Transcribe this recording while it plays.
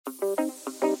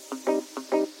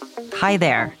Hi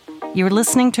there. You're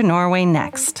listening to Norway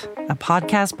Next, a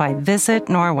podcast by Visit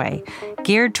Norway,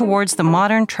 geared towards the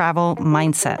modern travel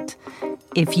mindset.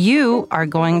 If you are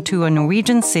going to a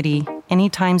Norwegian city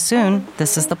anytime soon,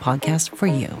 this is the podcast for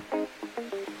you.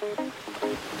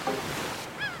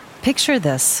 Picture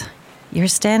this. You're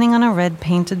standing on a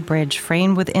red-painted bridge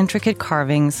framed with intricate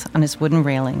carvings on its wooden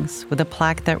railings, with a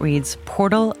plaque that reads,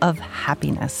 Portal of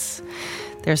Happiness.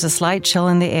 There's a slight chill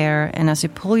in the air, and as you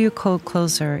pull your coat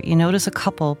closer, you notice a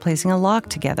couple placing a lock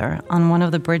together on one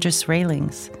of the bridge's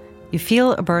railings. You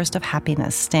feel a burst of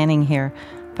happiness standing here.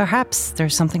 Perhaps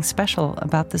there's something special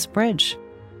about this bridge.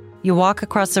 You walk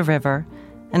across the river,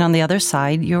 and on the other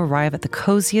side, you arrive at the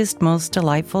coziest, most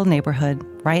delightful neighborhood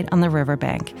right on the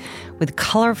riverbank, with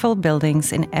colorful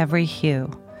buildings in every hue.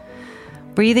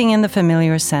 Breathing in the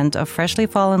familiar scent of freshly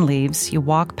fallen leaves, you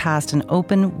walk past an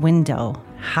open window,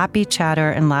 happy chatter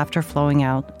and laughter flowing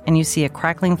out, and you see a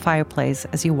crackling fireplace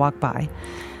as you walk by.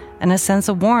 And a sense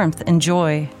of warmth and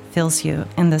joy fills you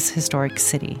in this historic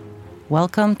city.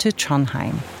 Welcome to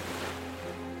Trondheim.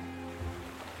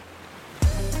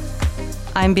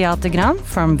 I'm Beate Gran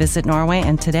from Visit Norway,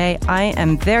 and today I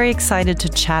am very excited to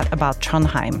chat about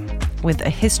Trondheim. With a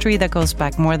history that goes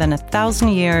back more than 1,000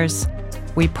 years,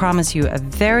 we promise you a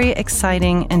very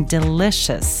exciting and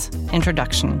delicious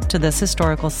introduction to this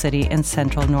historical city in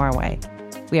central Norway.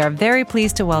 We are very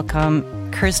pleased to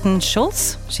welcome Kirsten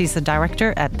Schultz. She's the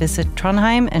director at Visit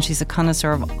Trondheim, and she's a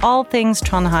connoisseur of all things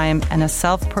Trondheim and a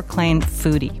self-proclaimed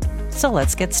foodie. So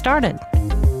let's get started.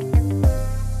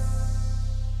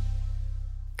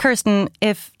 Kirsten,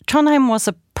 if Trondheim was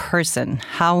a person,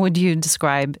 how would you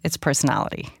describe its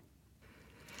personality?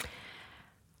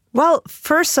 Well,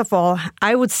 first of all,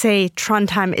 I would say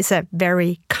Trondheim is a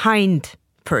very kind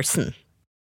person.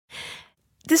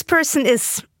 This person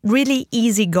is really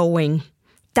easygoing,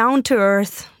 down to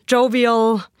earth,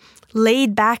 jovial,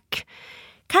 laid back,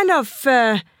 kind of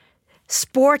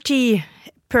sporty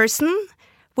person,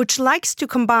 which likes to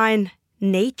combine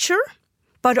nature,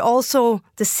 but also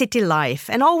the city life,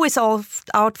 and always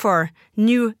out for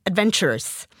new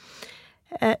adventures.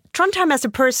 Trondheim as a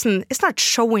person is not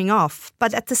showing off,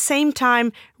 but at the same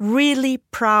time really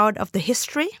proud of the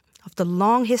history, of the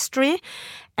long history,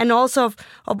 and also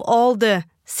of all the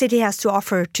city has to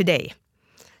offer today.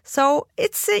 So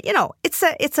it's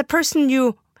a person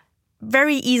you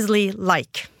very easily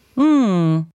like.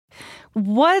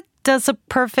 What does a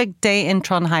perfect day in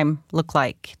Trondheim look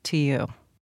like to you?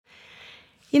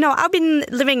 You know, I've been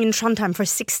living in Trondheim for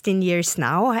 16 years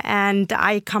now, and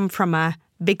I come from a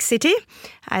big city.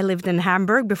 I lived in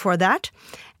Hamburg before that.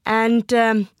 And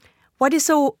what is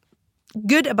so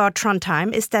good about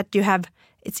Trondheim is that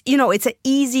it's an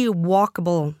easy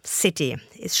walkable city.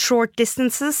 It's short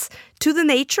distances to the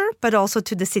nature, but also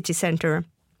to the city center.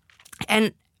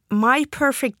 And my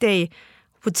perfect day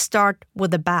would start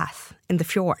with a bath in the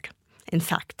fjord. In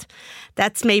fact,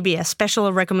 that's maybe a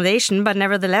special recommendation, but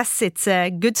nevertheless, it's a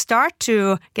good start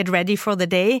to get ready for the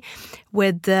day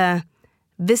with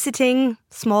visiting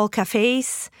small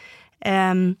cafes,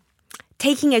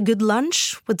 taking a good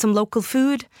lunch with some local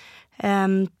food,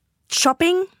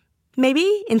 shopping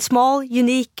maybe in small,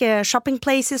 unique shopping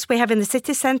places we have in the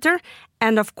city center.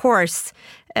 And of course,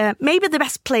 maybe the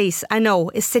best place I know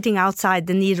is sitting outside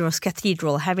the Nidaros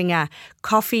Cathedral, having a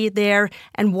coffee there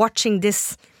and watching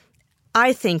this,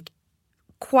 I think,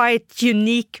 quite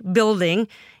unique building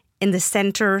in the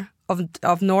center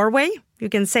of Norway, you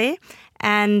can say,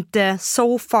 and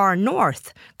so far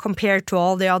north compared to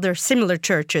all the other similar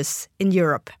churches in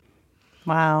Europe.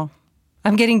 Wow.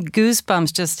 I'm getting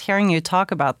goosebumps just hearing you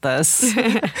talk about this.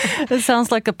 It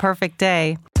sounds like a perfect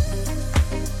day.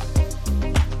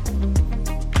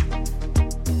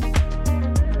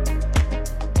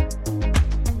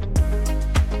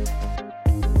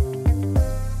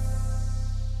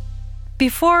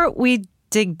 Before we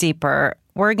dig deeper,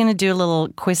 we're going to do a little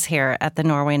quiz here at the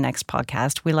Norway Next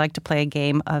podcast. We like to play a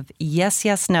game of yes,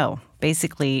 yes, no.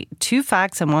 Basically, 2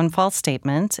 facts and 1 false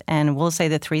statement, and we'll say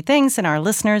the 3 things, and our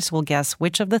listeners will guess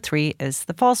which of the 3 is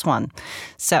the false one.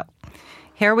 So,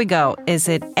 here we go. Is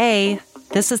it A,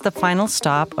 this is the final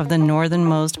stop of the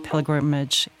northernmost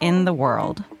pilgrimage in the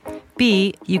world?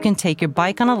 B, you can take your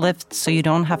bike on a lift so you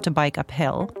don't have to bike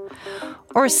uphill?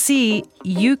 Or C,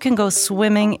 you can go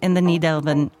swimming in the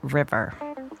Nidelven River?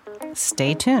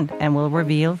 Stay tuned, and we'll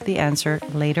reveal the answer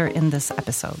later in this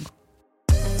episode.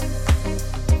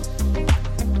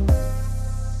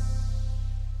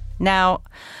 Now,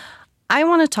 I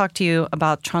want to talk to you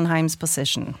about Trondheim's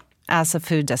position as a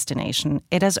food destination.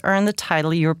 It has earned the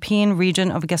title European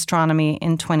Region of Gastronomy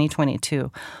in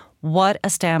 2022. What a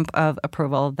stamp of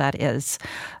approval that is.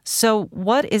 So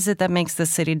what is it that makes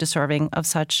this city deserving of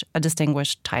such a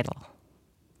distinguished title?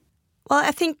 Well,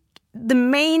 I think the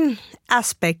main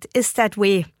aspect is that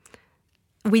we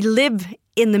live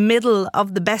in the middle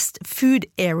of the best food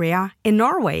area in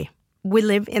Norway. We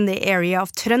live in the area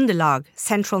of Trøndelag,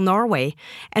 central Norway,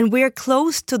 and we're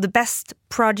close to the best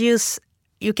produce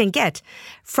you can get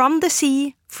from the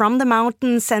sea, from the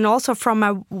mountains, and also from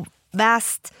a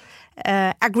vast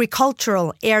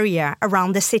agricultural area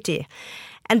around the city.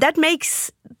 And that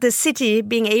makes the city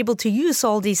being able to use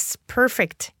all these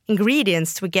perfect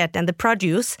ingredients we get and the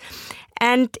produce.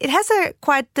 And it has a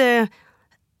quite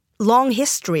long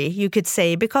history, you could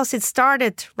say, because it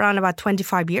started around about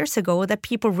 25 years ago that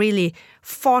people really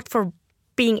fought for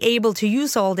being able to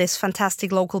use all this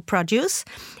fantastic local produce,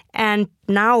 and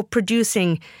now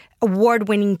producing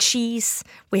award-winning cheese.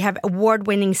 We have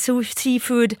award-winning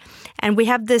seafood, and we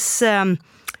have this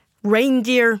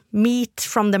reindeer meat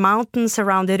from the mountains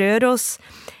around the Røros.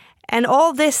 And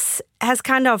all this has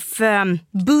kind of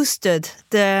boosted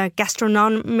the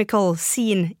gastronomical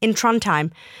scene in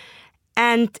Trondheim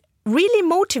and really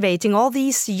motivating all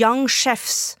these young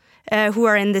chefs who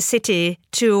are in the city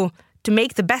to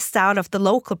make the best out of the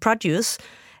local produce.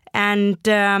 And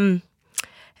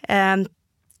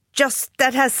just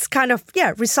that has kind of,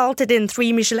 resulted in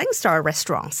 3 Michelin star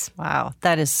restaurants. Wow,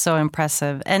 that is so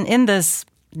impressive. And in this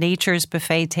nature's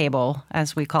buffet table,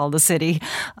 as we call the city,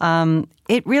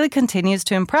 it really continues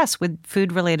to impress with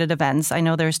food-related events. I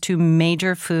know there's 2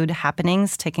 major food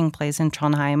happenings taking place in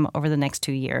Trondheim over the next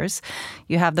 2 years.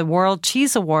 You have the World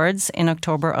Cheese Awards in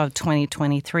October of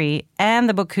 2023 and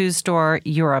the Bocuse d'Or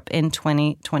Europe in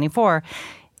 2024.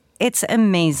 It's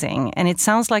amazing, and it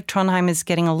sounds like Trondheim is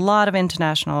getting a lot of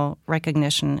international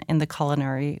recognition in the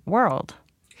culinary world.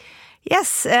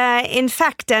 Yes, in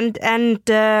fact, and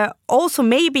also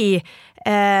maybe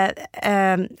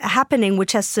happening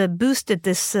which has boosted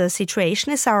this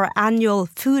situation is our annual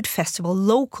food festival,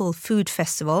 local food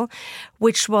festival,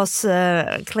 which was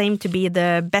claimed to be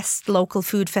the best local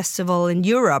food festival in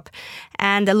Europe,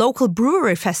 and a local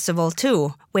brewery festival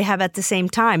too. We have at the same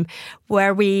time,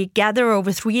 where we gather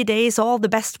over 3 days all the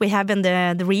best we have in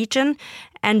the region,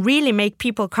 and really make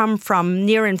people come from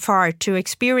near and far to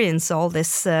experience all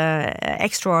this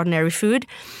extraordinary food.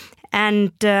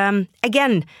 And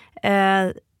again,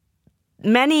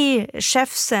 many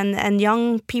chefs and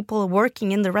young people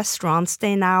working in the restaurants,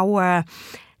 they now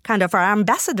kind of are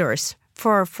ambassadors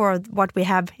for what we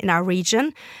have in our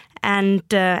region, and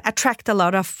attract a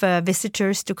lot of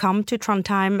visitors to come to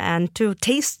Trondheim and to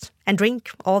taste and drink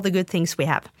all the good things we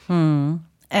have.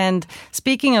 And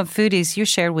speaking of foodies, you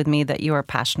shared with me that you are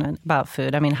passionate about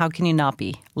food. I mean, how can you not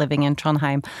be living in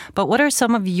Trondheim? But what are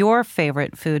some of your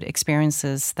favorite food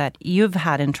experiences that you've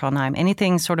had in Trondheim?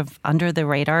 Anything sort of under the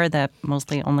radar that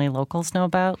mostly only locals know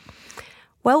about?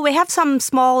 Well, we have some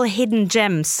small hidden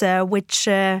gems, which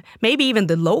maybe even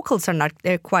the locals are not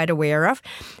quite aware of.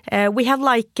 We have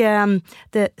like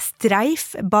the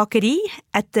Streif Bakeri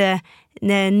at the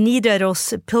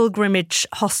Nidaros Pilgrimage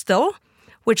Hostel,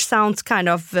 which sounds kind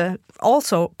of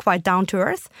also quite down to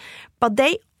earth, but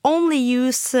they only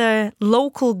use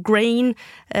local grain,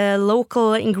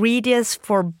 local ingredients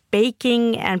for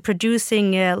baking and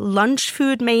producing lunch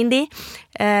food mainly,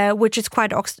 which is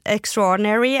quite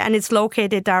extraordinary, and it's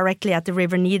located directly at the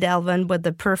river Nidelven with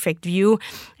the perfect view,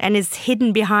 and it's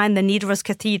hidden behind the Nidaros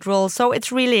Cathedral, so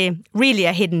it's really, really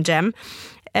a hidden gem.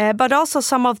 But also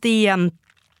some of the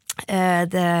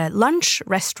lunch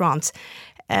restaurants.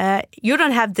 You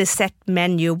don't have this set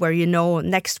menu where you know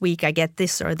next week I get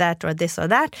this or that or this or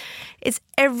that. It's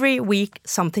every week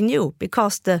something new,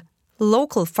 because the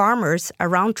local farmers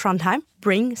around Trondheim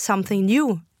bring something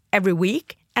new every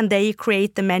week, and they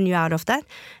create the menu out of that.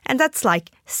 And that's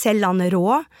like Selland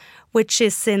Rå, which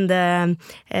is in the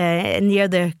near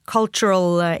the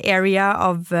cultural area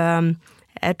of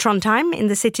Trondheim in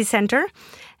the city center.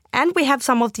 And we have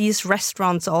some of these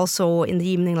restaurants also in the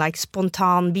evening, like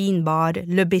Spontan Vinbar,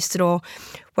 Le Bistro,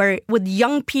 where with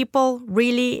young people,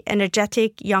 really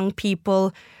energetic young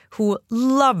people who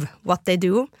love what they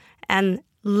do and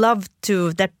love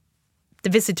to that the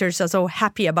visitors are so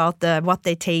happy about what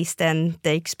they taste and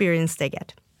the experience they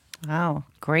get. Wow,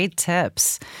 great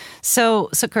tips. So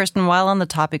Kirsten, while on the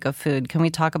topic of food, can we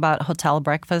talk about hotel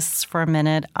breakfasts for a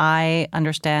minute? I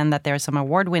understand that there are some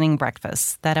award-winning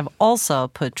breakfasts that have also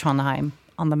put Trondheim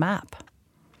on the map.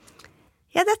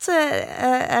 Yeah, that's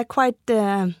a quite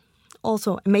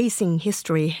also amazing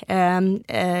history.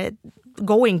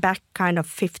 Going back kind of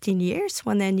 15 years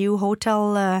when a new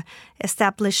hotel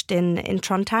established in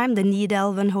Trondheim, the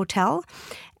Nidelven Hotel.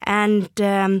 And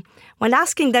when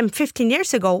asking them 15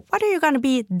 years ago, what are you going to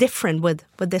be different with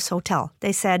this hotel?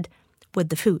 They said, with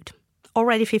the food.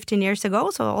 Already 15 years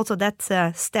ago, so also that's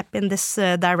a step in this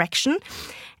direction.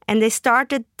 And they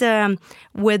started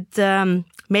with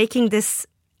making this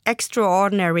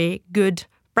extraordinary good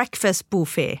breakfast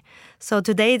buffet. So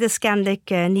today the Scandic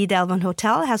Nidelven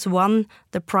Hotel has won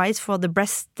the prize for the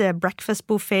best breakfast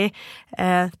buffet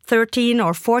 13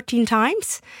 or 14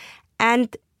 times.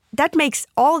 And that makes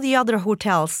all the other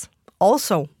hotels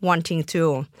also wanting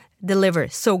to deliver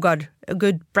so good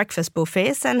breakfast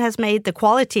buffets, and has made the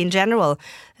quality in general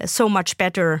so much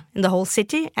better in the whole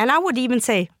city. And I would even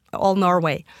say all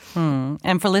Norway.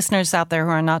 And for listeners out there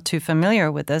who are not too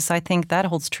familiar with this, I think that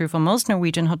holds true for most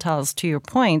Norwegian hotels, to your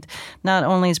point. Not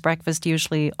only is breakfast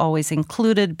usually always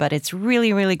included, but it's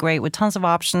really, really great with tons of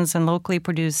options and locally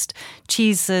produced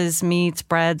cheeses, meats,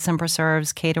 breads, and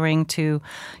preserves, catering to,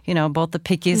 both the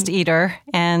pickiest eater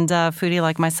and foodie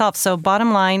like myself. So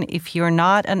bottom line, if you're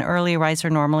not an early riser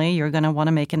normally, you're going to want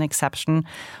to make an exception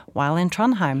while in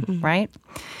Trondheim, right?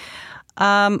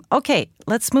 Okay,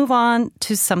 let's move on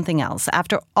to something else.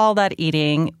 After all that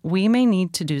eating, we may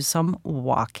need to do some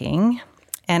walking.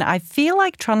 And I feel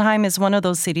like Trondheim is one of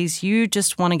those cities you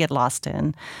just want to get lost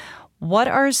in. What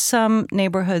are some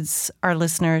neighborhoods our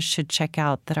listeners should check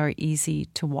out that are easy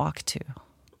to walk to?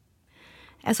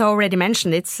 As I already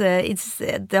mentioned, it's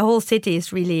the whole city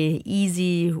is really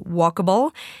easy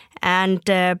walkable, and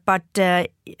but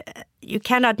you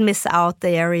cannot miss out the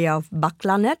area of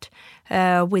Bakklandet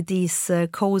with these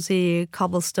cozy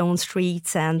cobblestone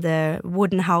streets and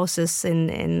wooden houses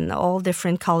in all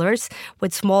different colors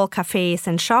with small cafes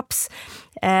and shops.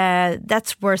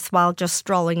 That's worthwhile just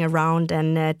strolling around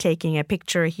and taking a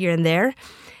picture here and there.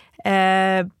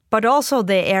 But also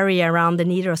the area around the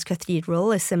Nidaros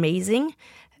Cathedral is amazing.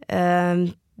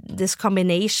 This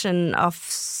combination of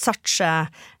such a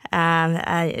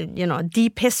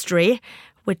deep history,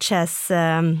 which has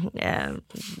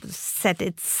set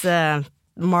its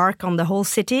mark on the whole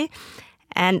city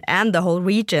and the whole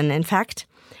region, in fact.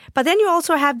 But then you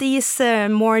also have these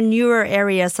more newer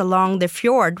areas along the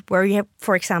fjord where you have,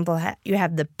 for example, you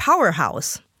have the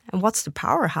powerhouse. And what's the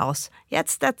powerhouse?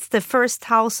 Yes, that's the first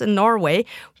house in Norway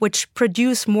which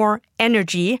produces more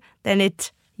energy than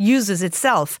it uses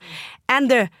itself. And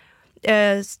the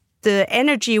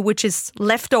energy which is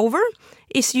left over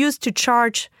is used to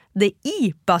charge the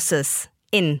e-buses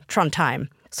in Trondheim,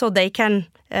 so they can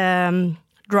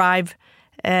drive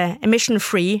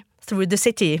emission-free through the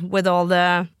city with all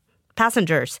the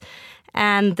passengers.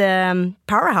 And the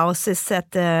powerhouse is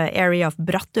at the area of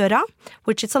Brattøra,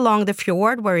 which is along the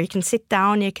fjord where you can sit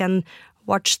down, you can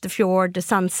watch the fjord, the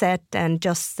sunset, and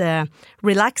just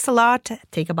relax a lot,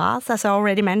 take a bath, as I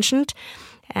already mentioned.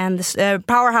 And the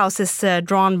powerhouse is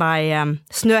drawn by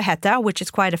Snøhetta, which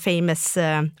is quite a famous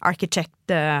architect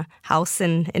house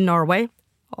in Norway.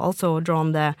 Also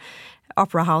drawn the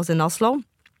Opera House in Oslo,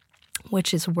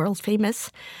 which is world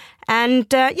famous. And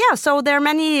so there are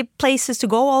many places to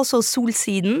go. Also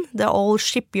Solsiden, the old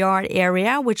shipyard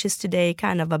area, which is today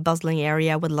kind of a bustling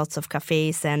area with lots of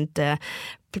cafes and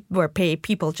where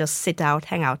people just sit out,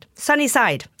 hang out.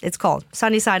 Sunnyside, it's called.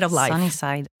 Sunnyside of life.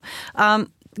 Sunnyside.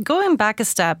 Going back a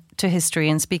step to history,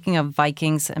 and speaking of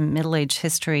Vikings and Middle Age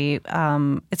history,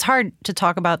 it's hard to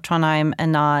talk about Trondheim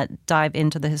and not dive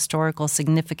into the historical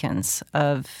significance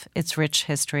of its rich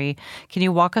history. Can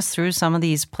you walk us through some of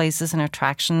these places and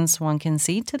attractions one can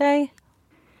see today?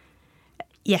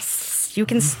 Yes, you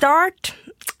can start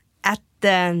at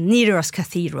the Nidaros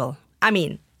Cathedral. I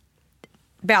mean,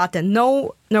 Beate,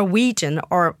 no Norwegian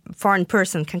or foreign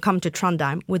person can come to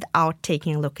Trondheim without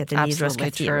taking a look at the Nidaros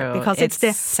Cathedral. True. Because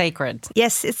it's sacred.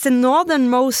 Yes, it's the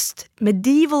northernmost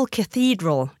medieval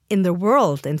cathedral in the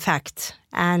world, in fact.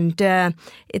 And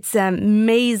it's an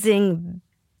amazing,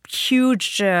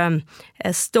 huge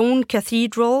stone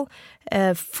cathedral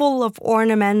full of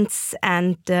ornaments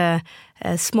and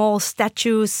small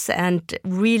statues, and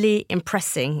really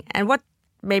impressive. And what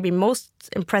maybe most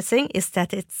impressive is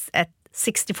that it's at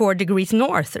 64 degrees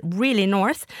north, really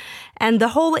north. And the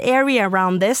whole area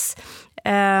around this,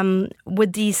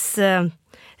 with these, the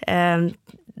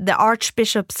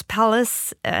Archbishop's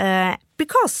Palace,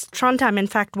 because Trondheim, in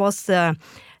fact, was the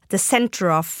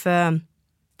center of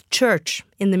church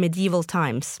in the medieval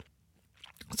times.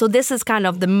 So this is kind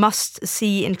of the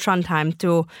must-see in Trondheim,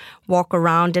 to walk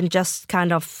around and just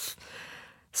kind of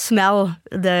smell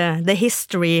the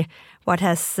history, what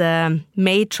has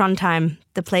made Trondheim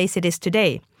the place it is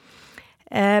today.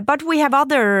 But we have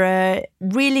other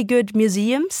really good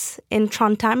museums in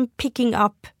Trondheim, picking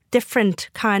up different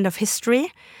kind of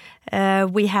history.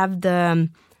 We have the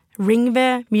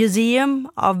Ringve Museum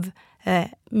of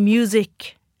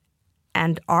Music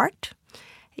and Art.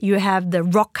 You have the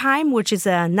Rockheim, which is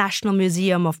a national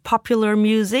museum of popular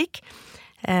music.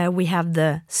 We have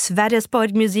the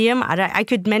Sverresborg Museum. I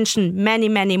could mention many,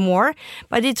 many more,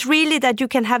 but it's really that you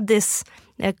can have this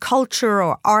culture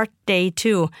or art day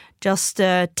too, just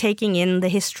taking in the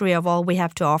history of all we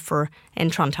have to offer in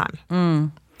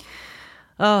Trondheim.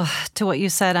 Oh, to what you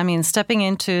said, I mean, stepping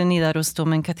into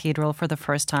Nidarosdomen Cathedral for the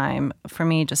first time, for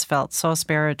me, just felt so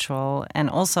spiritual. And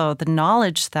also the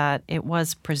knowledge that it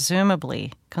was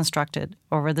presumably constructed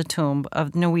over the tomb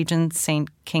of Norwegian Saint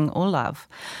King Olav,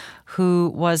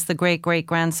 who was the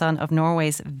great-great-grandson of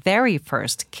Norway's very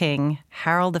first king,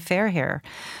 Harald the Fair.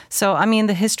 So, I mean,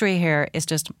 the history here is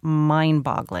just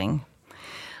mind-boggling.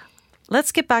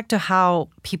 Let's get back to how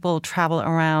people travel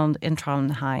around in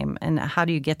Trondheim and how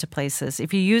do you get to places.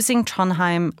 If you're using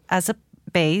Trondheim as a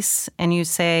base and you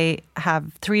say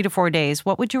have 3 to 4 days,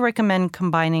 what would you recommend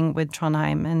combining with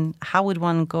Trondheim and how would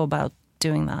one go about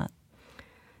doing that?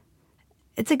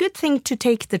 It's a good thing to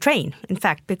take the train, in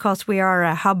fact, because we are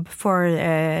a hub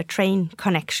for train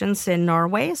connections in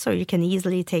Norway. So you can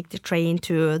easily take the train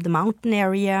to the mountain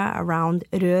area around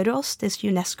Røros, this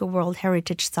UNESCO World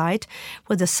Heritage Site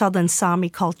with the southern Sami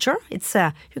culture.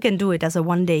 You can do it as a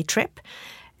one-day trip.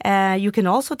 You can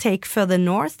also take further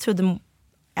north to the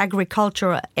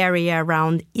agricultural area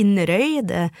around Inderøy,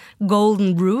 the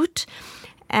Golden Route.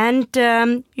 And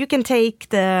you can take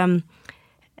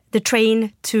the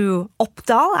train to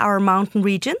Oppdal, our mountain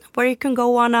region, where you can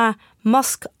go on a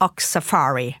musk ox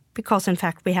safari, because in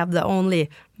fact we have the only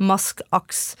musk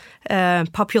ox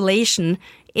population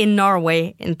in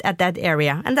Norway at that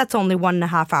area, and that's only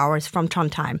 1.5 hours from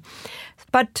Trondheim.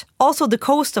 But also the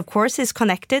coast, of course, is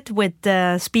connected with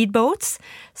speedboats,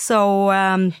 so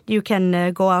you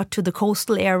can go out to the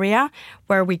coastal area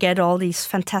where we get all these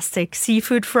fantastic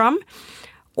seafood from,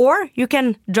 or you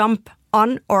can jump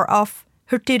on or off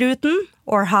Hurtigruten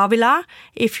or Havila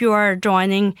if you are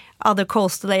joining other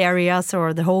coastal areas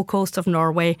or the whole coast of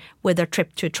Norway with a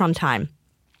trip to Trondheim.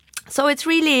 So it's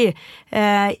really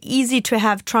easy to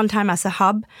have Trondheim as a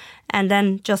hub and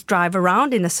then just drive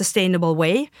around in a sustainable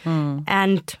way.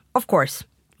 And of course,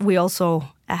 we also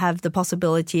have the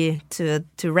possibility to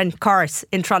rent cars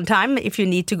in Trondheim if you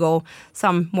need to go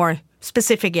some more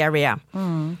specific area.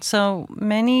 So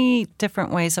many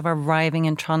different ways of arriving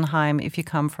in Trondheim. If you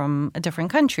come from a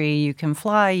different country, you can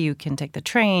fly, you can take the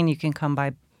train, you can come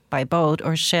by boat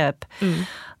or ship.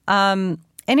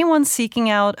 Anyone seeking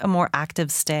out a more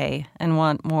active stay and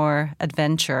want more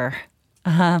adventure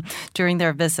during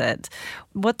their visit,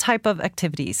 what type of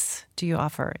activities do you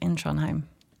offer in Trondheim?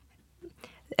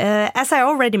 As I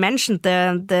already mentioned,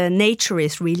 the nature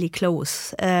is really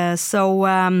close.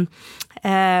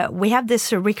 We have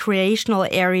this recreational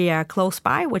area close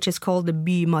by, which is called the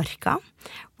Bymarka,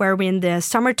 where we in the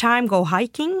summertime go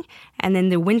hiking and in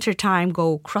the wintertime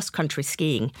go cross-country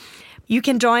skiing. You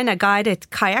can join a guided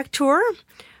kayak tour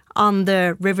on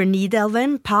the River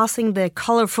Nidelven, passing the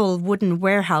colorful wooden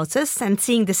warehouses and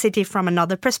seeing the city from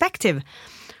another perspective.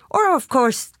 Or, of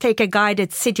course, take a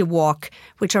guided city walk,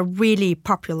 which are really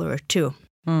popular too.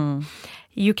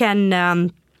 You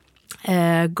can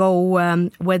go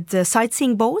with the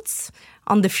sightseeing boats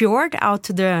on the fjord out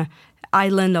to the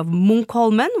island of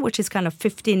Munkholmen, which is kind of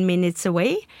 15 minutes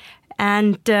away.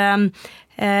 And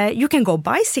you can go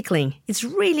bicycling. It's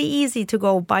really easy to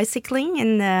go bicycling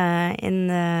in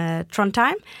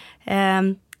Trondheim.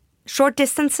 Short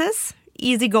distances,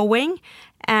 easy going,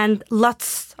 and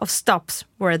lots of stops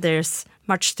where there's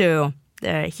much to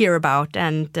hear about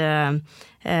and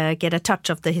get a touch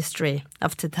of the history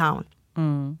of the town.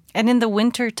 And in the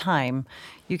winter time,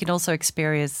 you can also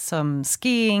experience some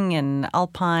skiing and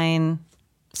alpine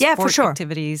sport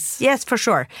activities. Yes, for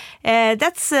sure.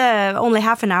 That's only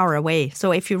half an hour away.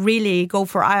 So if you really go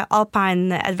for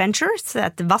alpine adventures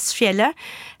at the Vassfjellet,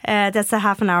 that's a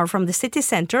half an hour from the city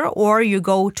center, or you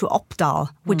go to Oppdal,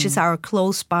 which is our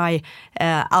close by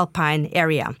alpine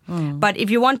area. But if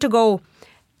you want to go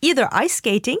either ice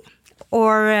skating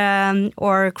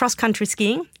or cross-country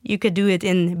skiing, you could do it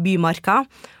in Bymarka.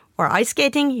 Or ice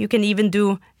skating, you can even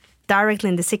do directly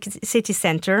in the city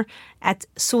center at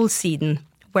Solsiden,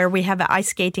 where we have an ice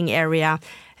skating area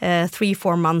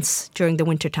 3-4 months during the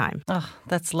winter time. Oh,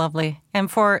 that's lovely. And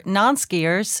for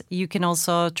non-skiers, you can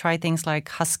also try things like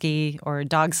husky or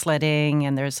dog sledding,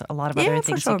 and there's a lot of other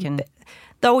things you can...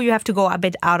 Though you have to go a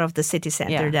bit out of the city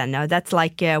center then. That's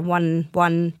like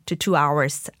 1 to 2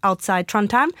 hours outside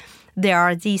Trondheim. There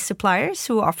are these suppliers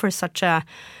who offer such a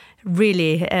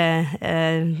really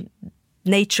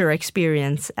nature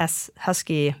experience as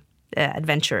husky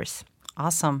adventures.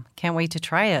 Awesome. Can't wait to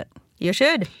try it. You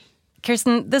should.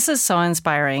 Kirsten, this is so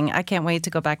inspiring. I can't wait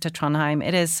to go back to Trondheim.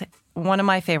 It is one of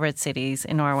my favorite cities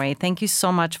in Norway. Thank you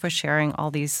so much for sharing all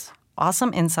these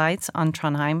awesome insights on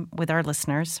Trondheim with our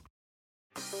listeners.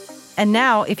 And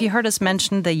now, if you heard us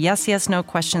mention the yes, yes, no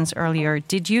questions earlier,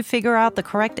 did you figure out the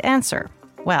correct answer?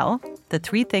 Well, the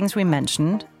 3 things we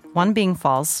mentioned, one being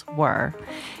false, were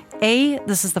A,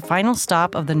 this is the final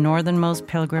stop of the northernmost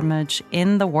pilgrimage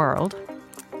in the world.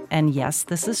 And yes,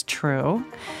 this is true.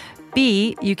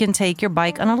 B, you can take your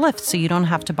bike on a lift so you don't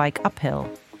have to bike uphill.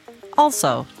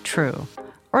 Also true.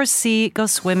 Or C, go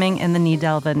swimming in the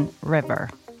Nidelven River.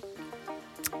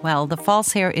 Well, the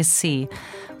false here is C.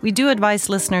 We do advise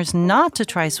listeners not to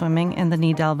try swimming in the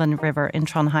Nidelven River in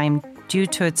Trondheim due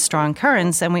to its strong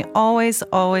currents, and we always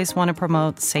want to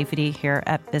promote safety here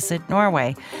at Visit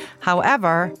Norway.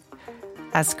 However,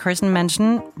 as Kirsten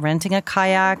mentioned, renting a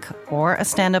kayak or a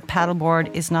stand-up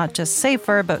paddleboard is not just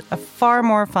safer, but a far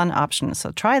more fun option.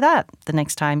 So try that the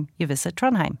next time you visit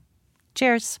Trondheim.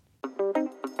 Cheers!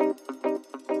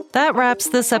 That wraps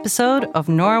this episode of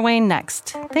Norway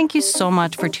Next. Thank you so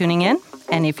much for tuning in.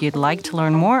 And if you'd like to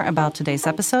learn more about today's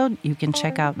episode, you can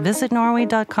check out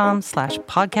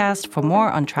visitnorway.com/podcast for more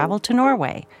on travel to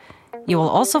Norway. You will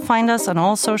also find us on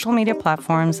all social media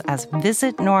platforms as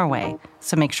Visit Norway.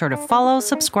 So make sure to follow,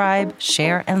 subscribe,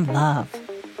 share, and love.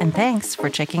 And thanks for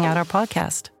checking out our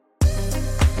podcast.